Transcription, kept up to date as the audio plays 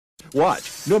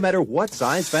Watch, no matter what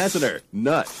size fastener,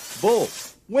 nut,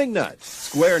 bolt, wing nut,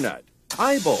 square nut,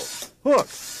 eye bolt, hook,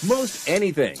 most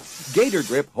anything, Gator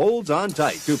Grip holds on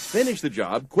tight to finish the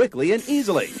job quickly and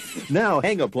easily. Now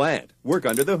hang a plant, work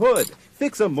under the hood,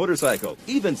 fix a motorcycle,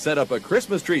 even set up a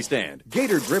Christmas tree stand.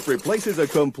 Gator Grip replaces a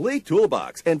complete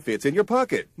toolbox and fits in your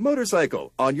pocket,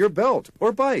 motorcycle, on your belt,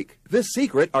 or bike. The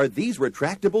secret are these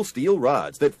retractable steel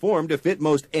rods that form to fit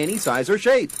most any size or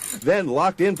shape. Then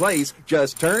locked in place,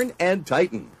 just turn and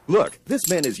tighten. Look, this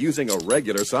man is using a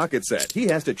regular socket set. He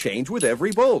has to change with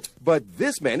every bolt. But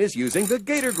this man is using the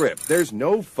Gator Grip. There's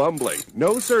no fumbling,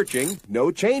 no searching,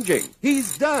 no changing.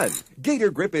 He's done.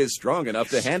 Gator Grip is strong enough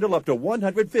to handle up to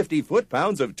 150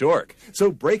 foot-pounds of torque,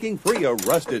 so breaking free a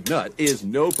rusted nut is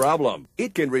no problem.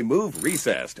 It can remove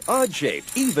recessed,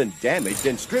 odd-shaped, even damaged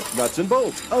and stripped nuts and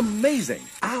bolts. Amazing!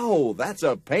 Ow, that's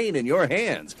a pain in your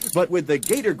hands. But with the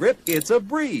Gator Grip, it's a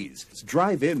breeze.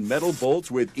 Drive in metal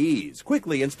bolts with ease,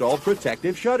 quickly install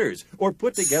protective shutters, or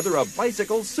put together a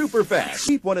bicycle super fast.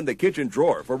 Keep one in the kitchen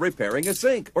drawer for repairing a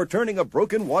sink or turning a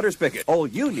broken water spigot. All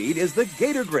you need is the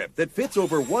Gator Grip that fits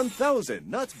over 1,000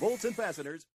 nuts, bolts, and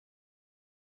fasteners.